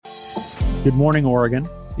Good morning, Oregon.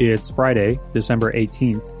 It's Friday, December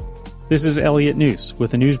 18th. This is Elliot News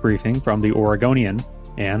with a news briefing from the Oregonian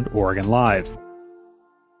and Oregon Live.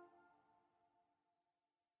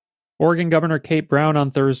 Oregon Governor Kate Brown on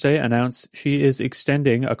Thursday announced she is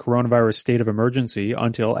extending a coronavirus state of emergency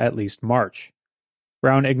until at least March.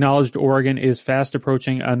 Brown acknowledged Oregon is fast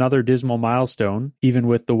approaching another dismal milestone, even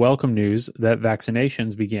with the welcome news that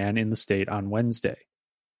vaccinations began in the state on Wednesday.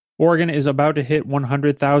 Oregon is about to hit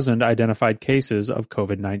 100,000 identified cases of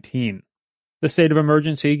COVID-19. The state of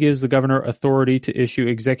emergency gives the governor authority to issue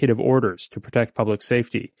executive orders to protect public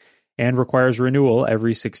safety and requires renewal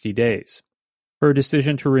every 60 days. Her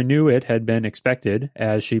decision to renew it had been expected,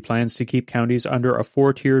 as she plans to keep counties under a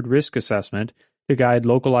 4-tiered risk assessment to guide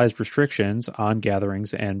localized restrictions on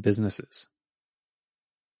gatherings and businesses.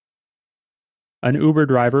 An Uber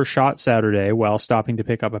driver shot Saturday while stopping to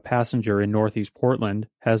pick up a passenger in northeast Portland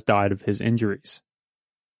has died of his injuries.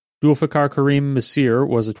 Zulfikar Karim Masir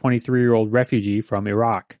was a 23-year-old refugee from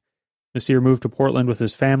Iraq. Masir moved to Portland with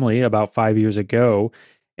his family about 5 years ago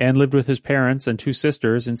and lived with his parents and 2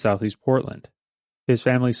 sisters in southeast Portland. His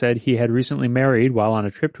family said he had recently married while on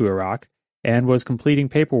a trip to Iraq and was completing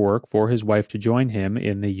paperwork for his wife to join him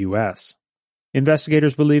in the U.S.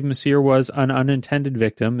 Investigators believe Masir was an unintended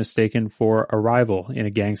victim mistaken for a rival in a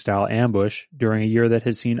gang-style ambush during a year that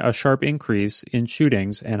has seen a sharp increase in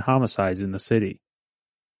shootings and homicides in the city.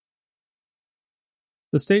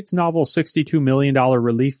 The state's novel $62 million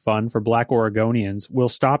relief fund for Black Oregonians will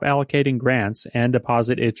stop allocating grants and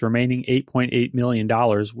deposit its remaining $8.8 million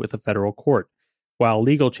with a federal court, while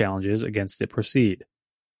legal challenges against it proceed.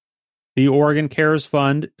 The Oregon Cares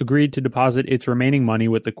Fund agreed to deposit its remaining money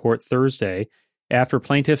with the court Thursday after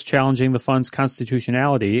plaintiffs challenging the fund's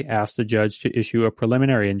constitutionality asked a judge to issue a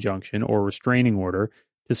preliminary injunction or restraining order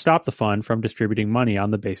to stop the fund from distributing money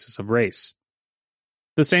on the basis of race.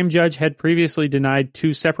 The same judge had previously denied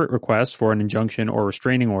 2 separate requests for an injunction or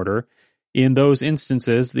restraining order. In those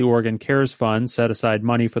instances, the Oregon Cares Fund set aside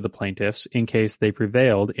money for the plaintiffs in case they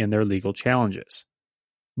prevailed in their legal challenges.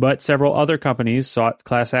 But several other companies sought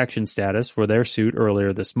class action status for their suit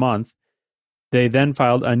earlier this month. They then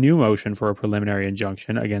filed a new motion for a preliminary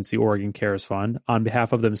injunction against the Oregon Cares Fund on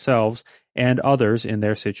behalf of themselves and others in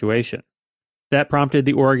their situation. That prompted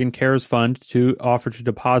the Oregon Cares Fund to offer to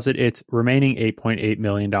deposit its remaining $8.8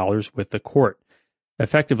 million with the court,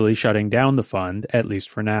 effectively shutting down the fund, at least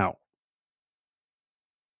for now.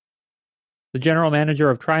 The general manager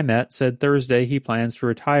of TriMet said Thursday he plans to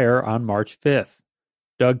retire on March 5th.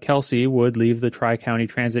 Doug Kelsey would leave the Tri-County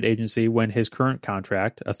Transit Agency when his current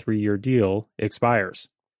contract, a 3-year deal, expires.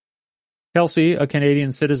 Kelsey, a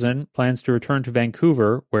Canadian citizen, plans to return to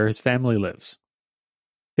Vancouver, where his family lives.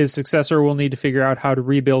 His successor will need to figure out how to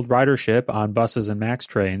rebuild ridership on buses and MAX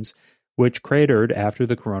trains, which cratered after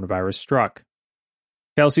the coronavirus struck.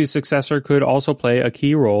 Kelsey's successor could also play a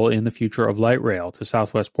key role in the future of light rail to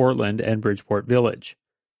Southwest Portland and Bridgeport Village.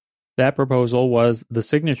 That proposal was the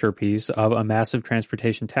signature piece of a massive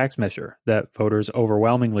transportation tax measure that voters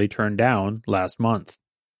overwhelmingly turned down last month.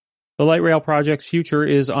 The light rail project's future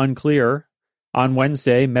is unclear. On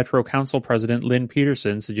Wednesday, Metro Council President Lynn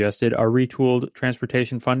Peterson suggested a retooled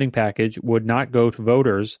transportation funding package would not go to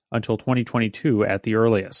voters until 2022 at the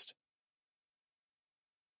earliest.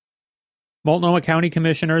 Multnomah County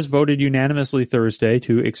Commissioners voted unanimously Thursday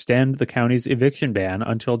to extend the county's eviction ban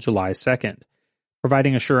until July 2nd.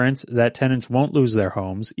 Providing assurance that tenants won't lose their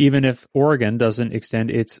homes, even if Oregon doesn't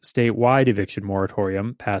extend its statewide eviction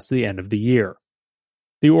moratorium past the end of the year.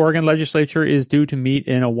 The Oregon legislature is due to meet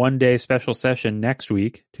in a 1-day special session next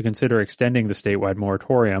week to consider extending the statewide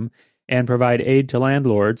moratorium and provide aid to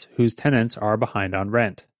landlords whose tenants are behind on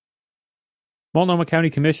rent. Multnomah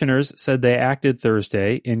County Commissioners said they acted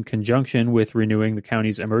Thursday in conjunction with renewing the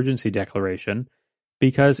county's emergency declaration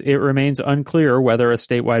because it remains unclear whether a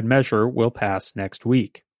statewide measure will pass next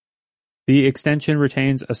week. The extension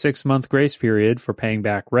retains a 6-month grace period for paying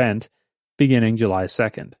back rent, beginning July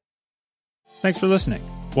 2nd. Thanks for listening.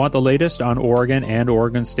 Want the latest on Oregon and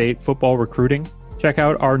Oregon State football recruiting? Check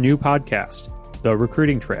out our new podcast, The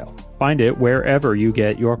Recruiting Trail. Find it wherever you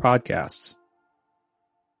get your podcasts.